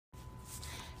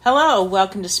Hello,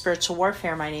 welcome to Spiritual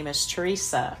Warfare. My name is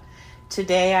Teresa.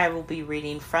 Today I will be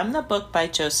reading from the book by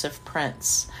Joseph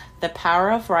Prince, The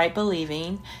Power of Right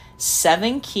Believing,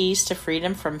 7 Keys to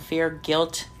Freedom from Fear,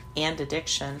 Guilt, and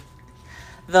Addiction.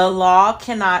 The law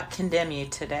cannot condemn you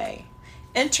today.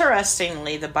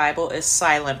 Interestingly, the Bible is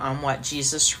silent on what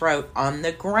Jesus wrote on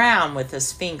the ground with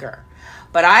his finger.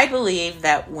 But I believe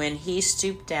that when he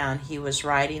stooped down, he was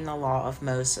writing the law of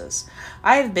Moses.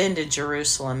 I have been to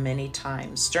Jerusalem many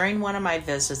times. During one of my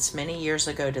visits many years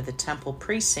ago to the temple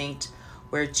precinct,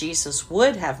 where Jesus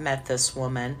would have met this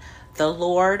woman, the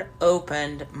Lord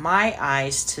opened my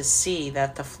eyes to see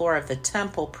that the floor of the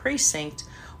temple precinct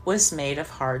was made of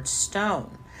hard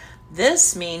stone.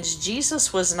 This means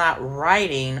Jesus was not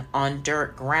writing on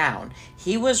dirt ground.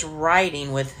 He was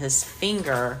writing with his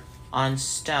finger on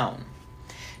stone.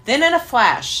 Then in a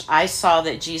flash, I saw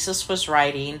that Jesus was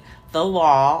writing the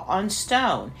law on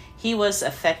stone. He was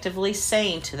effectively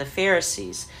saying to the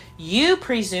Pharisees, "You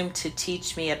presume to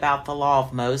teach me about the law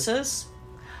of Moses?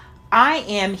 I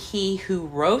am he who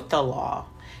wrote the law."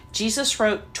 Jesus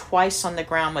wrote twice on the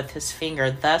ground with his finger,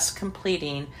 thus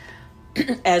completing,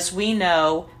 as we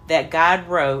know, that God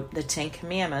wrote the 10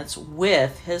 Commandments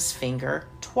with his finger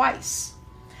twice.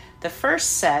 The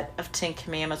first set of 10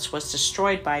 Commandments was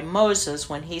destroyed by Moses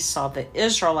when he saw the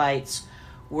Israelites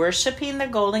worshiping the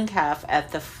golden calf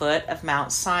at the foot of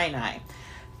Mount Sinai.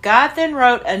 God then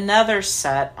wrote another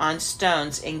set on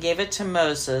stones and gave it to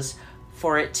Moses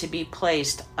for it to be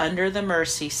placed under the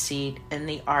mercy seat in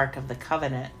the Ark of the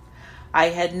Covenant. I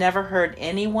had never heard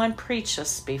anyone preach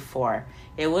this before.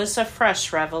 It was a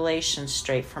fresh revelation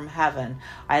straight from heaven.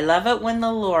 I love it when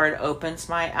the Lord opens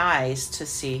my eyes to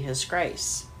see his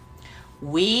grace.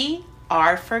 We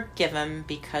are forgiven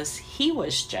because he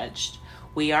was judged.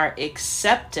 We are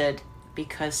accepted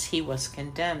because he was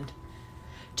condemned.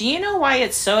 Do you know why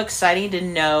it's so exciting to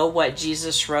know what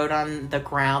Jesus wrote on the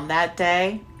ground that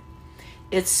day?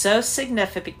 It's so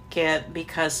significant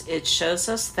because it shows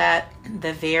us that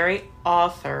the very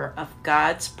author of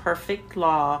God's perfect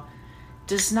law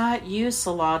does not use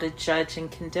the law to judge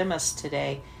and condemn us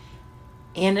today.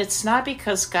 And it's not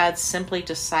because God simply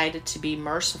decided to be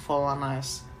merciful on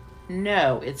us.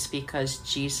 No, it's because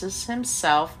Jesus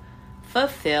himself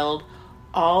fulfilled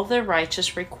all the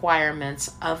righteous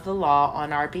requirements of the law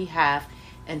on our behalf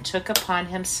and took upon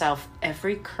himself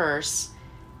every curse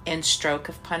and stroke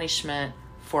of punishment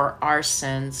for our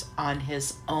sins on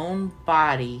his own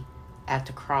body at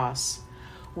the cross.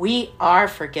 We are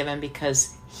forgiven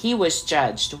because he was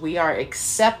judged. We are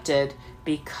accepted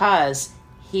because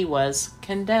he was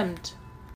condemned.